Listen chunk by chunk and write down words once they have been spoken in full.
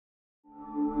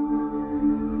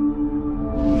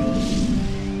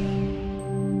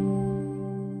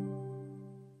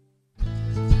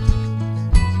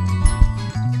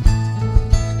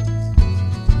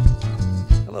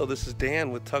this is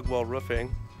Dan with Tugwell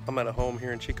Roofing. I'm at a home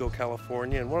here in Chico,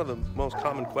 California, and one of the most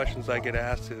common questions I get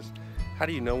asked is, how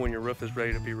do you know when your roof is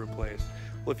ready to be replaced?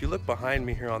 Well, if you look behind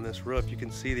me here on this roof, you can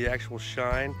see the actual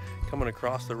shine coming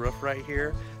across the roof right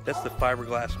here. That's the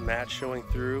fiberglass mat showing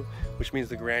through, which means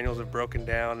the granules have broken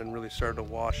down and really started to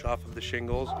wash off of the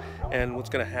shingles. And what's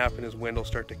going to happen is wind will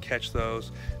start to catch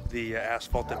those. The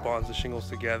asphalt that bonds the shingles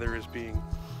together is being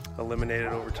eliminated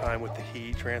over time with the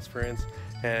heat transference,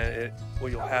 and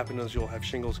what will happen is you'll have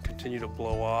shingles continue to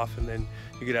blow off, and then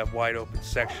you could have wide open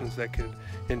sections that could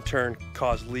in turn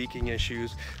cause leaking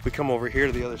issues. If we come over here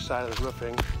to the other side of the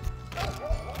roofing,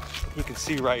 you can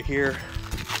see right here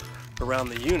around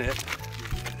the unit,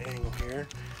 at an angle here,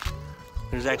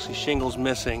 there's actually shingles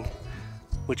missing,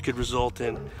 which could result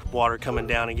in water coming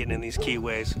down and getting in these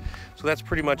keyways. So that's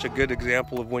pretty much a good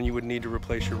example of when you would need to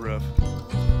replace your roof.